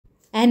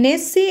An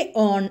essay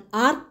on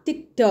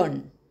Arctic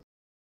tern.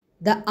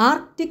 The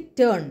Arctic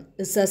tern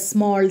is a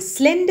small,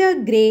 slender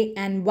grey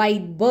and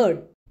white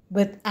bird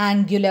with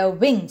angular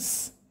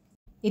wings.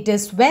 It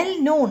is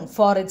well known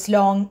for its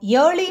long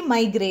yearly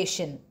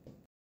migration.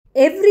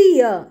 Every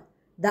year,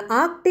 the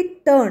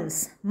Arctic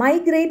terns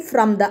migrate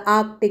from the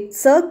Arctic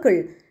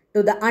Circle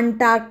to the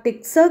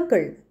Antarctic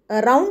Circle,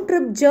 a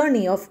round-trip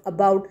journey of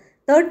about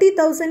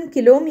 30,000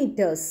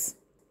 kilometers.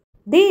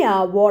 They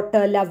are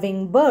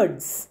water-loving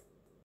birds.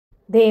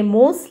 They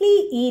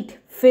mostly eat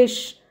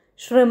fish,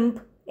 shrimp,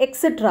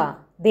 etc.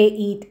 They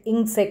eat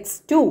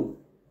insects too.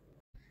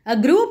 A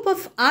group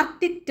of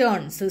Arctic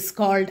terns is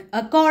called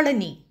a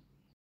colony.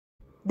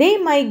 They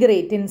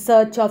migrate in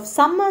search of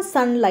summer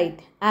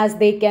sunlight as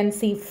they can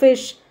see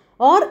fish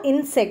or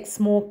insects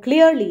more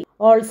clearly.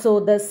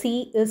 Also, the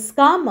sea is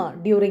calmer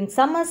during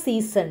summer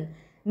season,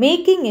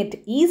 making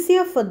it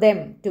easier for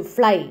them to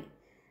fly.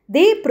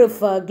 They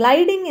prefer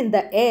gliding in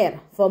the air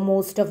for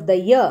most of the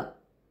year.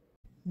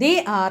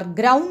 They are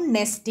ground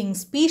nesting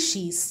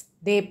species.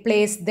 They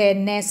place their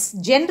nests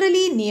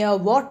generally near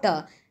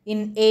water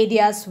in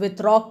areas with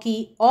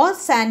rocky or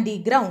sandy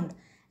ground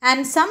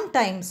and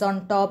sometimes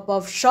on top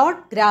of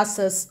short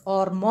grasses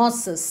or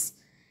mosses.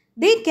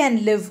 They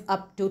can live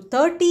up to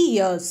 30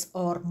 years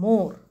or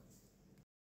more.